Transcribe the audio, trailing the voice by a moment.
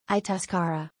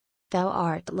Tuscara. Thou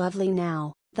art lovely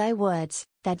now, thy woods,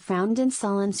 that frowned in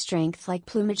sullen strength like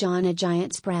plumage on a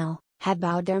giant's brow, have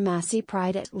bowed their massy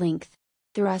pride at length.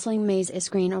 The rustling maize is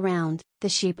green around, the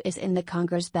sheep is in the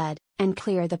conger's bed, and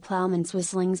clear the ploughman's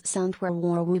whistlings sound where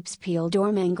war whoops pealed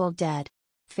o'er mangled dead.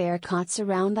 Fair cots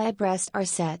around thy breast are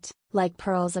set, like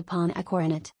pearls upon a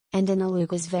coronet, and in a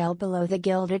Lucca's veil below the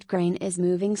gilded grain is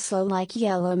moving slow like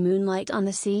yellow moonlight on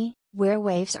the sea, where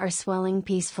waves are swelling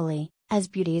peacefully, as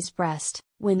beauty's breast,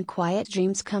 when quiet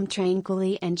dreams come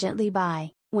tranquilly and gently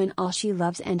by, when all she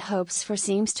loves and hopes for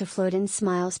seems to float in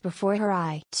smiles before her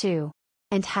eye. 2.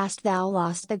 And hast thou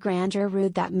lost the grandeur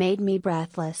rude that made me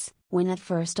breathless, when at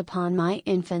first upon my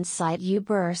infant's sight you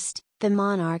burst, the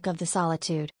monarch of the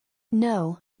solitude?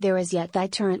 No, there is yet thy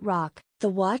turret rock, the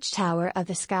watchtower of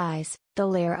the skies, the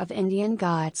lair of Indian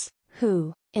gods,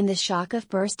 who, in the shock of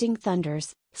bursting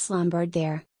thunders, slumbered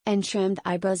there, and trimmed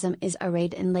thy bosom is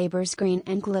arrayed in labor's green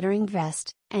and glittering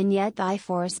vest, and yet thy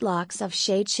forest locks of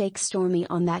shade shake stormy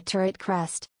on that turret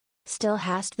crest. Still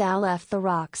hast thou left the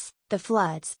rocks, the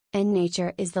floods, and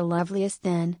nature is the loveliest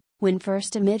then, when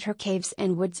first amid her caves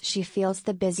and woods she feels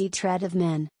the busy tread of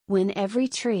men, when every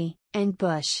tree, and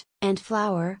bush, and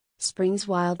flower, springs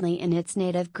wildly in its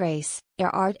native grace,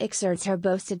 ere art exerts her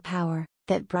boasted power,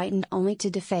 that brightened only to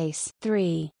deface.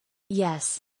 3.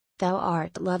 Yes. Thou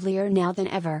art lovelier now than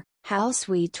ever, how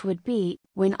sweet 'twould be,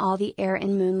 when all the air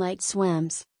in moonlight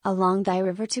swims, along thy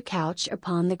river to couch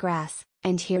upon the grass,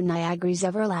 and hear Niagara's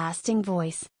everlasting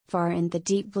voice, far in the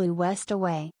deep blue west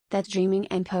away, that dreaming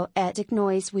and poetic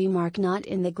noise we mark not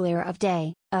in the glare of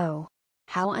day. Oh!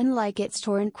 How unlike its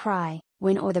torrent cry,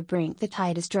 when o'er the brink the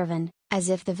tide is driven, as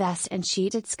if the vast and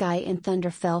sheeted sky in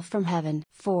thunder fell from heaven.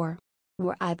 4.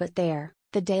 Were I but there,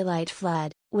 the daylight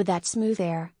fled, with that smooth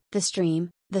air, the stream,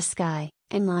 the sky,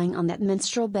 and lying on that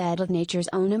minstrel bed of nature's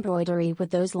own embroidery with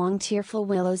those long tearful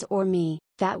willows o'er me,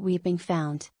 that weeping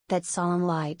fount, that solemn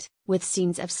light, with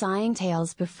scenes of sighing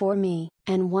tales before me,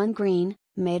 and one green,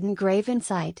 maiden grave in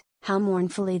sight, how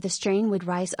mournfully the strain would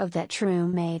rise of that true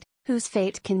maid, whose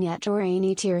fate can yet draw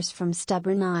rainy tears from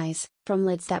stubborn eyes, from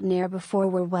lids that ne'er before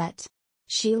were wet.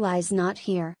 She lies not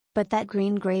here, but that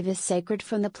green grave is sacred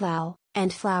from the plough,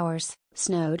 and flowers,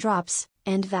 snowdrops,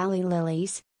 and valley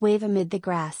lilies, wave amid the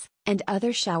grass, and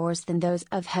other showers than those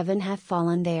of heaven have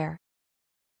fallen there.